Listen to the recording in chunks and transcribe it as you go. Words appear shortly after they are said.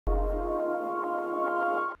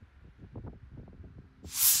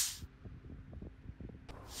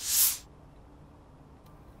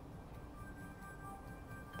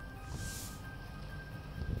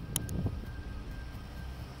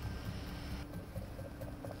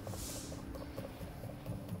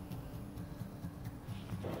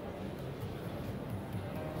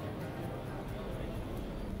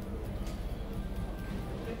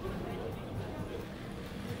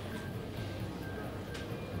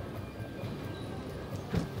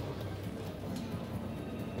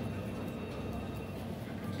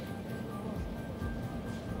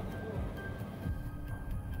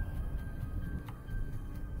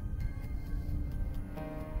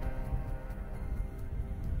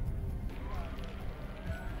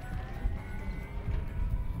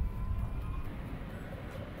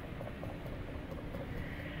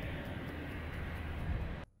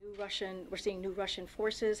We're seeing new Russian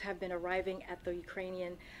forces have been arriving at the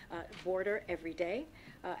Ukrainian border every day.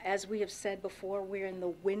 As we have said before, we're in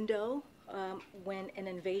the window when an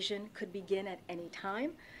invasion could begin at any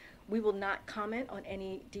time. We will not comment on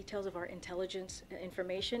any details of our intelligence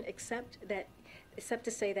information, except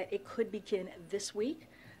to say that it could begin this week,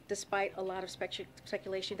 despite a lot of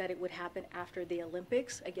speculation that it would happen after the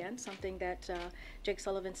Olympics. Again, something that Jake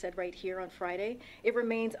Sullivan said right here on Friday. It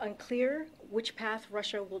remains unclear which path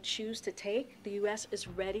Russia will choose to take. The U.S. is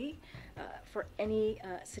ready for any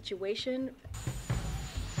situation.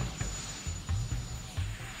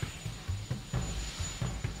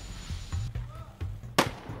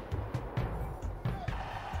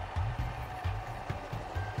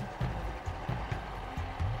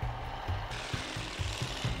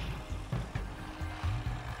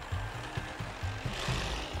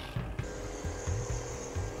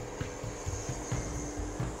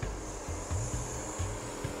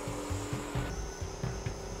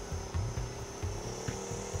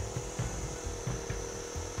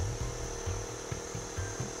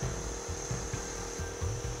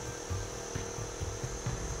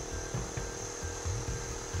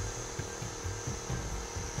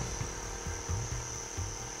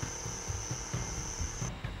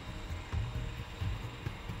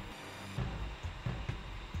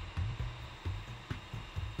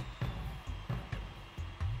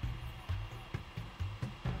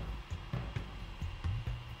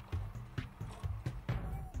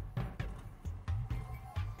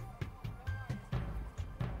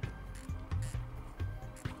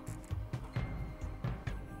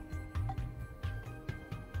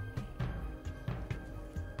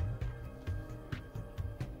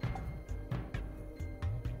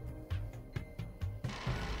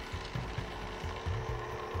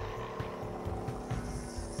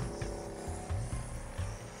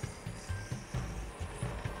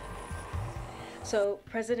 So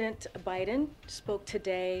President Biden spoke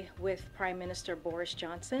today with Prime Minister Boris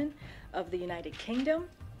Johnson of the United Kingdom.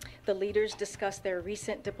 The leaders discussed their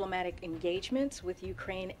recent diplomatic engagements with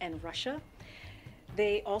Ukraine and Russia.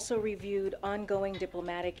 They also reviewed ongoing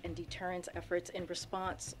diplomatic and deterrence efforts in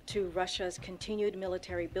response to Russia's continued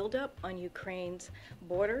military buildup on Ukraine's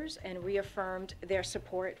borders and reaffirmed their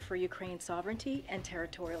support for Ukraine's sovereignty and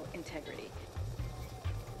territorial integrity.